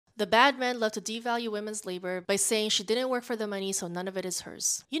The bad men love to devalue women's labor by saying she didn't work for the money, so none of it is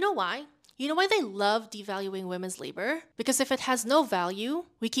hers. You know why? You know why they love devaluing women's labor? Because if it has no value,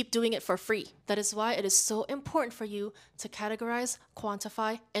 we keep doing it for free. That is why it is so important for you to categorize,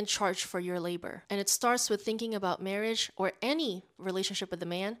 quantify, and charge for your labor. And it starts with thinking about marriage or any relationship with a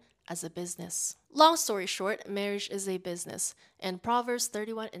man as a business. Long story short, marriage is a business, and Proverbs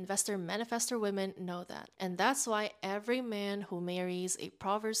 31 investor manifestor women know that. And that's why every man who marries a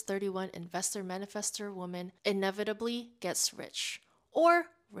Proverbs 31 investor manifestor woman inevitably gets rich or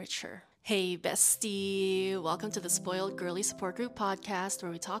richer. Hey bestie, welcome to the Spoiled Girly Support Group podcast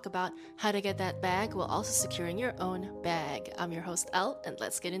where we talk about how to get that bag while also securing your own bag. I'm your host Elle, and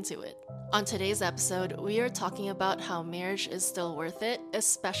let's get into it. On today's episode, we are talking about how marriage is still worth it,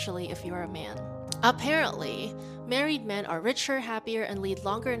 especially if you're a man. Apparently, married men are richer, happier, and lead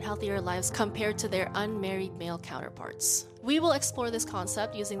longer and healthier lives compared to their unmarried male counterparts. We will explore this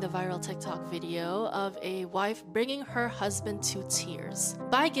concept using the viral TikTok video of a wife bringing her husband to tears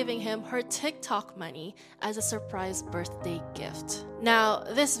by giving him her TikTok money as a surprise birthday gift. Now,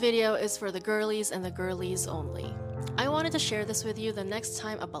 this video is for the girlies and the girlies only. I wanted to share this with you the next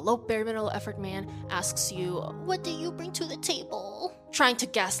time a below bare minimum effort man asks you, "What do you bring to the table?" Trying to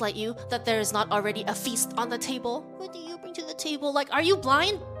gaslight you that there is not already a feast on the table. What do you bring to the table? Like, are you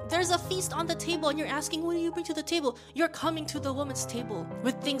blind? There's a feast on the table and you're asking, what do you bring to the table? You're coming to the woman's table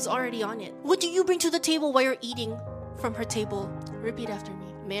with things already on it. What do you bring to the table while you're eating from her table? Repeat after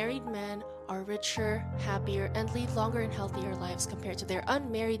me. Married men are richer, happier, and lead longer and healthier lives compared to their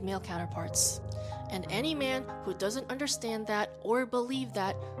unmarried male counterparts. And any man who doesn't understand that or believe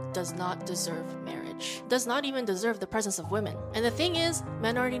that does not deserve marriage. Does not even deserve the presence of women. And the thing is,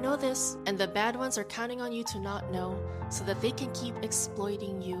 men already know this, and the bad ones are counting on you to not know so that they can keep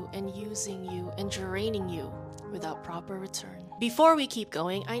exploiting you and using you and draining you without proper return. Before we keep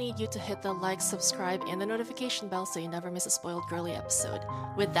going, I need you to hit the like, subscribe, and the notification bell so you never miss a Spoiled Girly episode.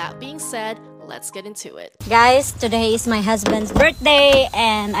 With that being said, let's get into it. Guys, today is my husband's birthday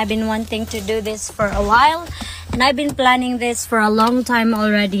and I've been wanting to do this for a while and I've been planning this for a long time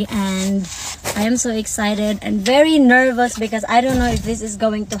already, and I am so excited and very nervous because I don't know if this is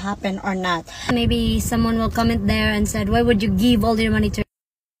going to happen or not. Maybe someone will comment there and said, why would you give all your money to?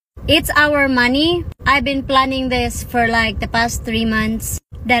 It's our money. I've been planning this for like the past 3 months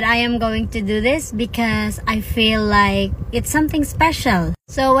that I am going to do this because I feel like it's something special.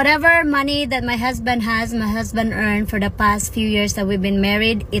 So whatever money that my husband earned for the past few years that we've been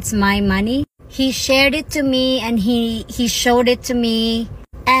married, it's my money. He shared it to me and he showed it to me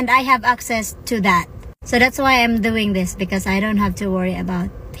and I have access to that. So that's why I'm doing this, because I don't have to worry about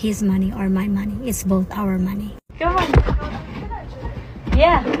his money or my money. It's both our money. Come on.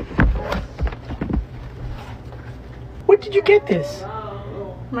 Yeah. Where did you get this?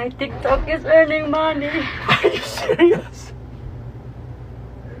 My TikTok is earning money. Are you serious?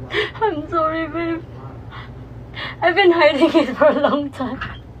 I'm sorry, babe. I've been hiding it for a long time.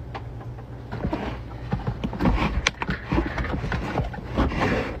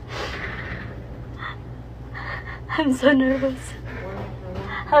 I'm so nervous.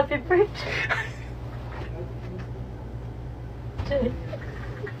 Happy birthday.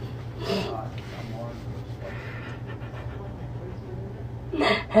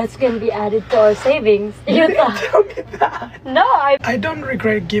 That's gonna be added to our savings. You didn't tell me that. No, I don't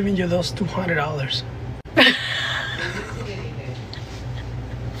regret giving you those $200.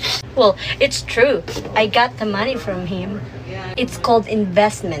 Well, it's true. I got the money from him. It's called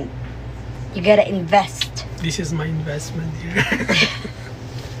investment. You gotta invest. This is my investment here.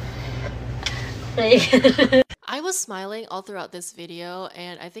 I was smiling all throughout this video,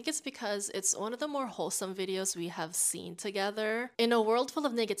 and I think it's because it's one of the more wholesome videos we have seen together. In a world full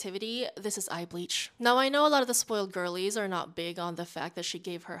of negativity, this is eye bleach. Now, I know a lot of the spoiled girlies are not big on the fact that she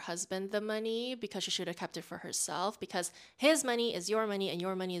gave her husband the money because she should have kept it for herself, because his money is your money and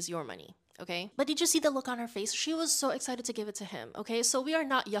your money is your money. Okay? But did you see the look on her face? She was so excited to give it to him, okay? So we are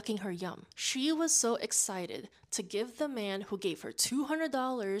not yucking her yum. She was so excited to give the man who gave her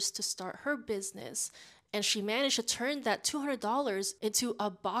 $200 to start her business, and she managed to turn that $200 into a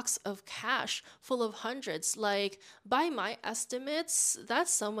box of cash full of hundreds. Like, by my estimates, that's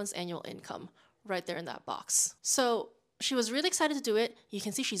someone's annual income right there in that box. So she was really excited to do it. You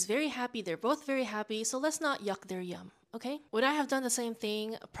can see she's very happy. They're both very happy. So let's not yuck their yum. Okay? Would I have done the same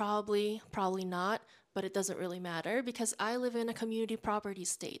thing? Probably, probably not. But it doesn't really matter because I live in a community property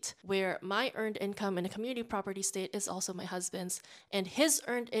state where my earned income in a community property state is also my husband's, and his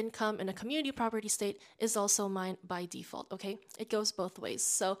earned income in a community property state is also mine by default, okay? It goes both ways.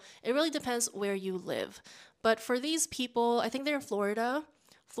 So it really depends where you live. But for these people, I think they're in Florida.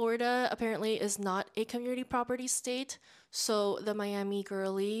 Florida apparently is not a community property state, so the Miami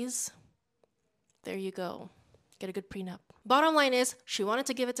girlies, there you go. Get a good prenup. Bottom line is, she wanted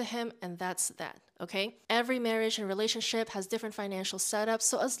to give it to him, and that's that, okay? Every marriage and relationship has different financial setups,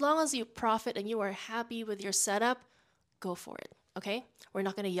 so as long as you profit and you are happy with your setup, go for it, okay? We're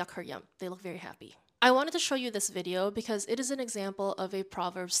not gonna yuck her yum. They look very happy. I wanted to show you this video because it is an example of a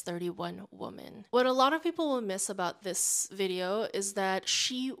Proverbs 31 woman. What a lot of people will miss about this video is that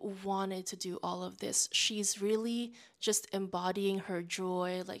she wanted to do all of this. She's really just embodying her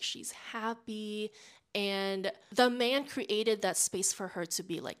joy, like she's happy, and the man created that space for her to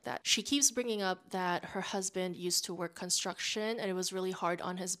be like that. She keeps bringing up that her husband used to work construction and it was really hard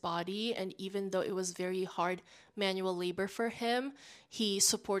on his body, and even though it was very hard manual labor for him, he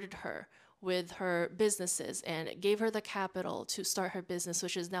supported her with her businesses and gave her the capital to start her business,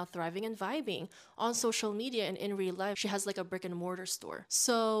 which is now thriving and vibing on social media and in real life. She has like a brick and mortar store.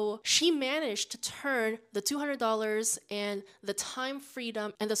 So she managed to turn the $200 and the time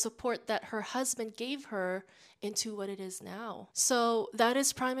freedom and the support that her husband gave her into what it is now. So that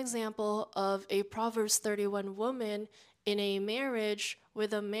is prime example of a Proverbs 31 woman in a marriage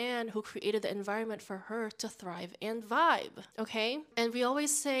with a man who created the environment for her to thrive and vibe, okay? And we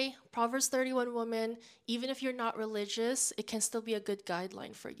always say, Proverbs 31 woman, even if you're not religious, it can still be a good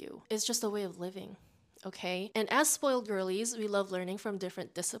guideline for you. It's just a way of living. Okay? And as spoiled girlies, we love learning from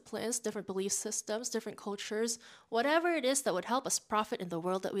different disciplines, different belief systems, different cultures, whatever it is that would help us profit in the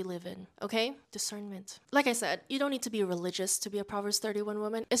world that we live in. Okay? Discernment. Like I said, you don't need to be religious to be a Proverbs 31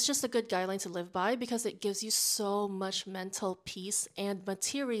 woman. It's just a good guideline to live by because it gives you so much mental peace and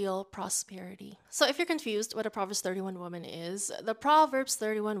material prosperity. So if you're confused what a Proverbs 31 woman is, the Proverbs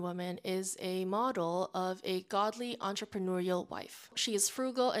 31 woman is a model of a godly entrepreneurial wife. She is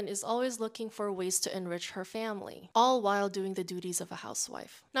frugal and is always looking for ways to enrich her family, all while doing the duties of a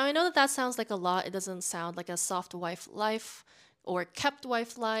housewife. Now, I know that sounds like a lot. It doesn't sound like a soft wife life or kept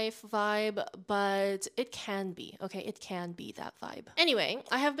wife life vibe, but it can be, okay? It can be that vibe. Anyway,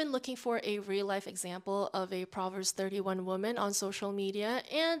 I have been looking for a real life example of a Proverbs 31 woman on social media,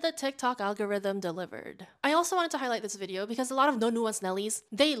 and the TikTok algorithm delivered. I also wanted to highlight this video because a lot of no nuance Nellies,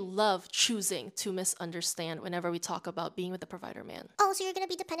 they love choosing to misunderstand whenever we talk about being with the provider man. Oh, so you're gonna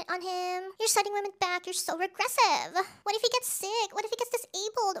be dependent on him? You're setting women back, you're so regressive. What if he gets sick? What if he gets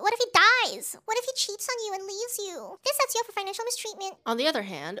disabled? What if he dies? What if he cheats on you and leaves you? This sets you up for financial mistreatment. On the other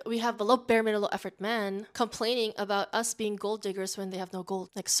hand, we have below bare minimum effort men complaining about us being gold diggers when they have no gold.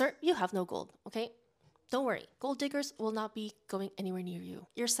 Like, sir, you have no gold, okay? Don't worry, gold diggers will not be going anywhere near you.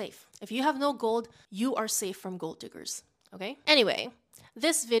 You're safe. If you have no gold, you are safe from gold diggers, okay? Anyway,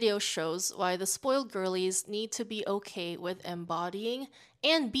 this video shows why the spoiled girlies need to be okay with embodying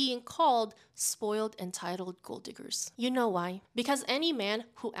and being called spoiled, entitled gold diggers. You know why? Because any man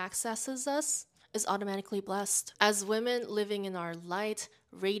who accesses us is automatically blessed. As women living in our light,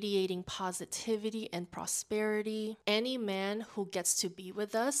 radiating positivity and prosperity, any man who gets to be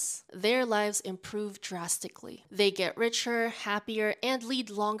with us, their lives improve drastically. They get richer, happier, and lead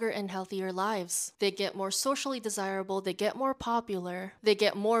longer and healthier lives. They get more socially desirable, they get more popular, they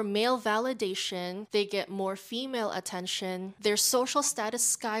get more male validation, they get more female attention, their social status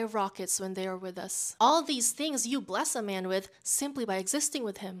skyrockets when they are with us. All these things you bless a man with simply by existing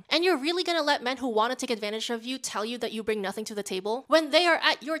with him. And you're really gonna let men who want to take advantage of you tell you that you bring nothing to the table when they are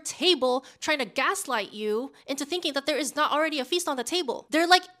at your table trying to gaslight you into thinking that there is not already a feast on the table. They're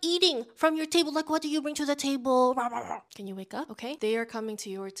like eating from your table, like, what do you bring to the table? Can you wake up? Okay? They are coming to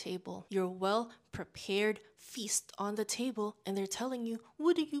your table, your well-prepared feast on the table, and they're telling you,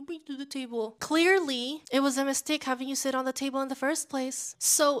 what do you bring to the table? Clearly, it was a mistake having you sit on the table in the first place.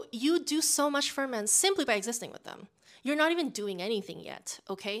 So you do so much for men simply by existing with them. You're not even doing anything yet,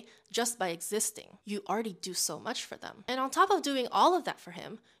 okay? Just by existing, you already do so much for them. And on top of doing all of that for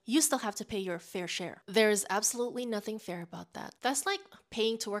him, you still have to pay your fair share. There is absolutely nothing fair about that. That's like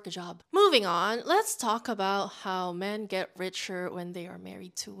paying to work a job. Moving on, let's talk about how men get richer when they are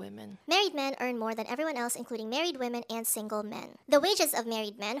married to women. Married men earn more than everyone else, including married women and single men. The wages of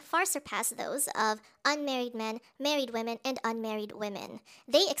married men far surpass those of unmarried men, married women, and unmarried women.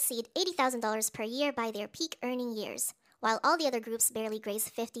 They exceed $80,000 per year by their peak earning years, while all the other groups barely graze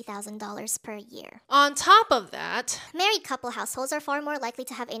 $50,000 per year. On top of that, married couple households are far more likely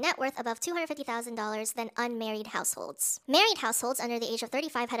to have a net worth above $250,000 than unmarried households. Married households under the age of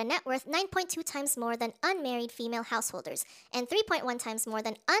 35 had a net worth 9.2 times more than unmarried female householders, and 3.1 times more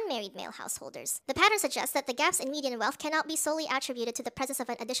than unmarried male householders. The pattern suggests that the gaps in median wealth cannot be solely attributed to the presence of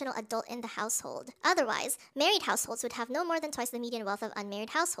an additional adult in the household. Otherwise, married households would have no more than twice the median wealth of unmarried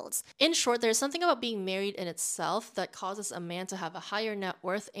households. In short, there's something about being married in itself that causes causes a man to have a higher net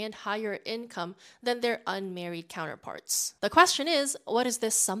worth and higher income than their unmarried counterparts. The question is, what is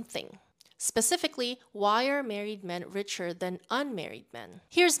this something? Specifically, why are married men richer than unmarried men?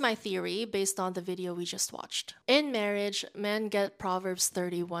 Here's my theory based on the video we just watched. In marriage, men get Proverbs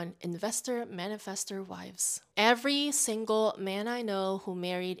 31 investor manifestor wives. Every single man I know who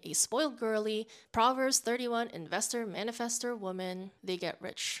married a spoiled girly, Proverbs 31 investor manifestor woman, they get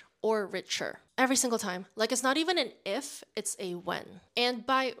rich or richer. Every single time. Like, it's not even an if, it's a when. And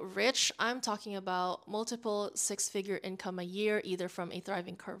by rich, I'm talking about multiple six-figure income a year, either from a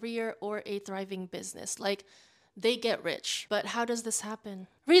thriving career or a thriving business. Like, they get rich. But how does this happen?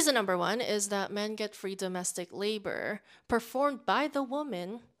 Reason number one is that men get free domestic labor performed by the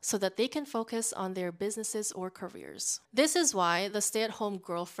woman so that they can focus on their businesses or careers. This is why the stay-at-home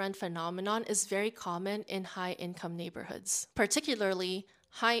girlfriend phenomenon is very common in high-income neighborhoods. Particularly,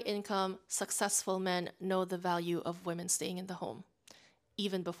 high-income, successful men know the value of women staying in the home,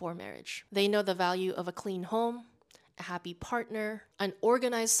 even before marriage. They know the value of a clean home, a happy partner, an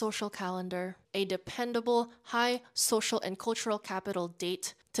organized social calendar, a dependable, high social and cultural capital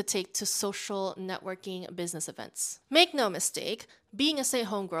date to take to social networking business events. Make no mistake, being a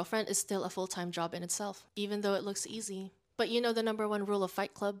stay-at-home girlfriend is still a full-time job in itself, even though it looks easy. But you know the number one rule of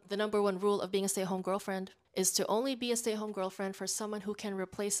Fight Club? The number one rule of being a stay-at-home girlfriend is to only be a stay-at-home girlfriend for someone who can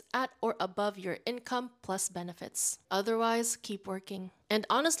replace at or above your income plus benefits. Otherwise, keep working. And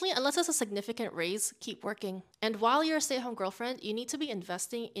honestly, unless it's a significant raise, keep working. And while you're a stay-at-home girlfriend, you need to be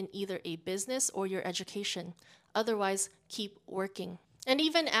investing in either a business or your education. Otherwise, keep working. And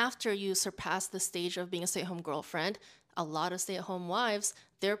even after you surpass the stage of being a stay-at-home girlfriend, a lot of stay-at-home wives,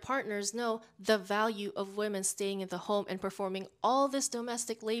 their partners know the value of women staying in the home and performing all this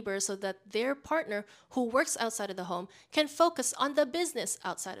domestic labor so that their partner who works outside of the home can focus on the business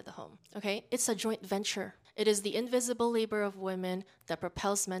outside of the home. Okay? It's a joint venture. It is the invisible labor of women that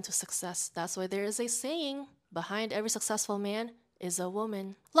propels men to success. That's why there is a saying, behind every successful man is a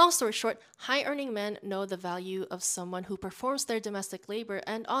woman. Long story short, high-earning men know the value of someone who performs their domestic labor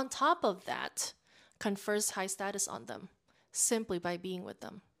and on top of that, confers high status on them simply by being with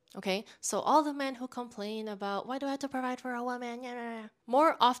them. Okay? So all the men who complain about, why do I have to provide for a woman?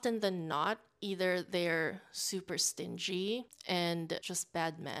 More often than not, either they're super stingy and just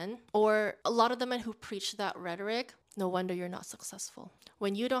bad men, or a lot of the men who preach that rhetoric, no wonder you're not successful.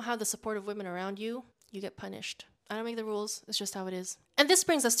 When you don't have the support of women around you, you get punished. I don't make the rules, it's just how it is. And this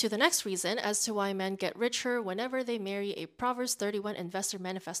brings us to the next reason as to why men get richer whenever they marry a Proverbs 31 investor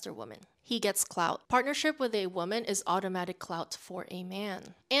manifestor woman. He gets clout. Partnership with a woman is automatic clout for a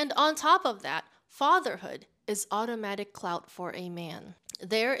man. And on top of that, fatherhood is automatic clout for a man.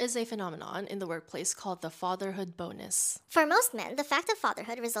 There is a phenomenon in the workplace called the fatherhood bonus. For most men, the fact of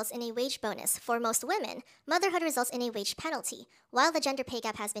fatherhood results in a wage bonus. For most women, motherhood results in a wage penalty. While the gender pay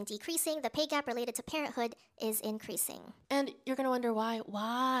gap has been decreasing, the pay gap related to parenthood is increasing. And you're going to wonder why.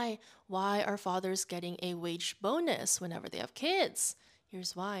 Why are fathers getting a wage bonus whenever they have kids?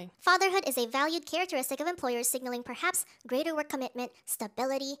 Here's why. Fatherhood is a valued characteristic of employers signaling perhaps greater work commitment,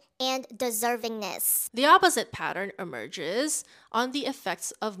 stability, and deservingness. The opposite pattern emerges on the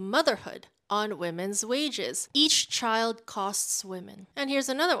effects of motherhood on women's wages. Each child costs women. And here's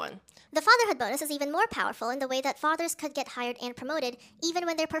another one. The fatherhood bonus is even more powerful in the way that fathers could get hired and promoted even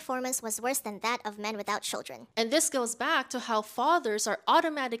when their performance was worse than that of men without children. And this goes back to how fathers are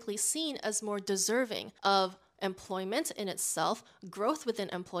automatically seen as more deserving of employment in itself, growth within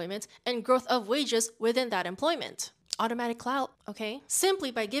employment, and growth of wages within that employment. Automatic clout, okay? Simply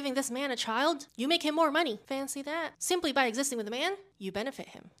by giving this man a child, you make him more money. Fancy that. Simply by existing with a man, you benefit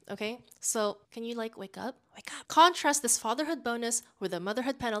him, okay? So can you wake up? Wake up. Contrast this fatherhood bonus with the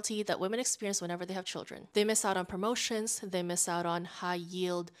motherhood penalty that women experience whenever they have children. They miss out on promotions, they miss out on high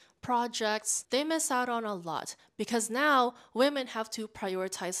yield projects, they miss out on a lot because now women have to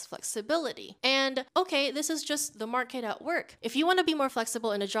prioritize flexibility. And okay, this is just the market at work. If you want to be more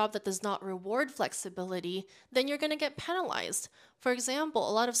flexible in a job that does not reward flexibility, then you're going to get penalized. For example,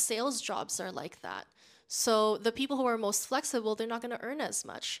 a lot of sales jobs are like that. So the people who are most flexible, they're not going to earn as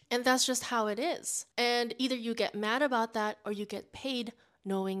much. And that's just how it is. And either you get mad about that or you get paid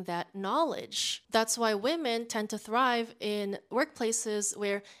knowing that knowledge. That's why women tend to thrive in workplaces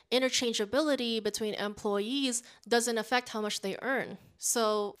where interchangeability between employees doesn't affect how much they earn.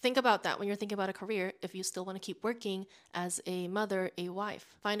 So think about that when you're thinking about a career. If you still want to keep working as a mother, a wife,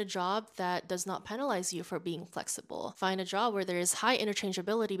 find a job that does not penalize you for being flexible. Find a job where there is high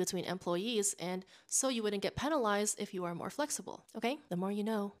interchangeability between employees, and so you wouldn't get penalized if you are more flexible. Okay? The more you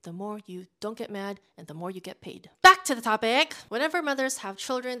know, the more you don't get mad, and the more you get paid. Back to the topic. Whenever mothers have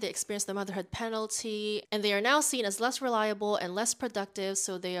children, they experience the motherhood penalty, and they are now seen as less reliable and less productive,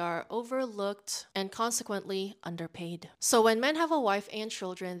 so they are overlooked and consequently underpaid. So when men have a wife and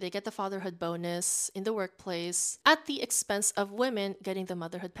children, they get the fatherhood bonus in the workplace at the expense of women getting the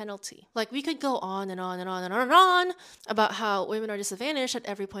motherhood penalty. Like, we could go on and on and on and on and on about how women are disadvantaged at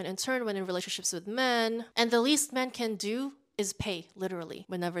every point in turn when in relationships with men, and the least men can do is pay, literally,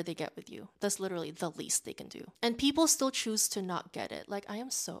 whenever they get with you. That's literally the least they can do. And people still choose to not get it. Like, I am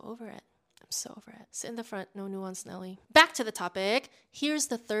so over it. I'm so over it. Sit in the front, no nuance, Nelly. Back to the topic. Here's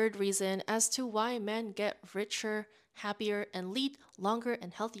the third reason as to why men get richer, happier, and lead longer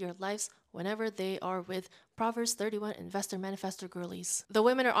and healthier lives whenever they are with Proverbs 31 Investor Manifestor girlies. The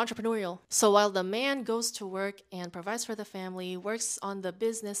women are entrepreneurial. So while the man goes to work and provides for the family, works on the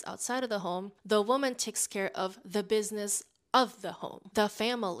business outside of the home, the woman takes care of the business of the home, the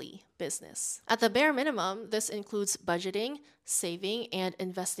family business. At the bare minimum, this includes budgeting, saving, and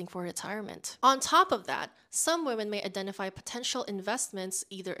investing for retirement. On top of that, some women may identify potential investments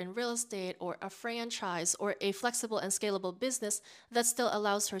either in real estate or a franchise or a flexible and scalable business that still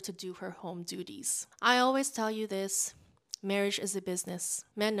allows her to do her home duties. I always tell you this, marriage is a business.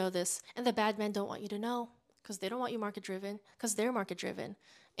 Men know this, and the bad men don't want you to know because they don't want you market driven, because they're market driven,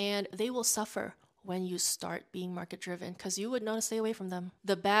 and they will suffer when you start being market driven, because you would know to stay away from them.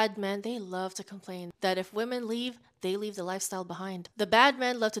 The bad men, they love to complain that if women leave, they leave the lifestyle behind. The bad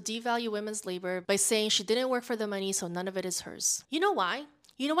men love to devalue women's labor by saying she didn't work for the money, so none of it is hers. You know why?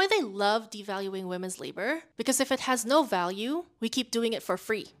 You know why they love devaluing women's labor? Because if it has no value, we keep doing it for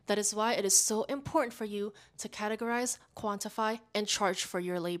free. That is why it is so important for you to categorize, quantify, and charge for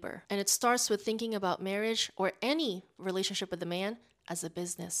your labor. And it starts with thinking about marriage or any relationship with a man as a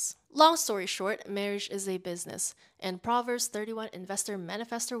business. Long story short, marriage is a business, and Proverbs 31 Investor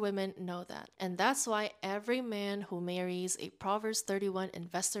Manifestor women know that. And that's why every man who marries a Proverbs 31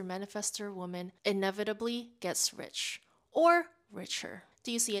 Investor Manifestor woman inevitably gets rich or richer.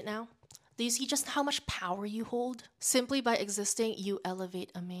 Do you see it now? Do you see just how much power you hold? Simply by existing, you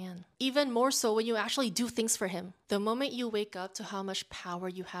elevate a man. Even more so when you actually do things for him. The moment you wake up to how much power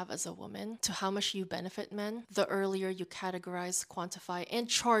you have as a woman, to how much you benefit men, the earlier you categorize, quantify, and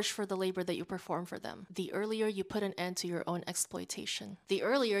charge for the labor that you perform for them. The earlier you put an end to your own exploitation. The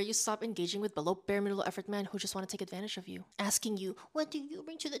earlier you stop engaging with below bare minimum effort men who just want to take advantage of you, asking you, what do you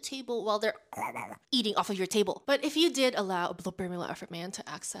bring to the table, while they're eating off of your table. But if you did allow a below bare minimum effort man to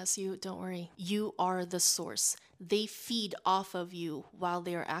access you, don't worry. You are the source. They feed off of you while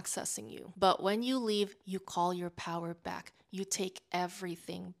they are accessing you. But when you leave, you call your power back. You take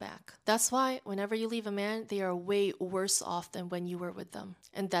everything back. That's why whenever you leave a man, they are way worse off than when you were with them.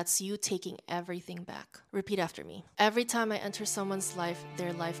 And that's you taking everything back. Repeat after me. Every time I enter someone's life,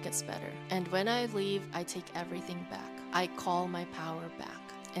 their life gets better. And when I leave, I take everything back. I call my power back.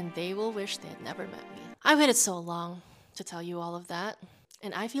 And they will wish they had never met me. I waited so long to tell you all of that.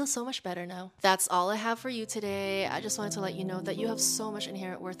 And I feel so much better now. That's all I have for you today. I just wanted to let you know that you have so much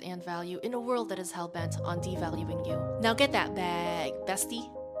inherent worth and value in a world that is hell-bent on devaluing you. Now get that bag, bestie.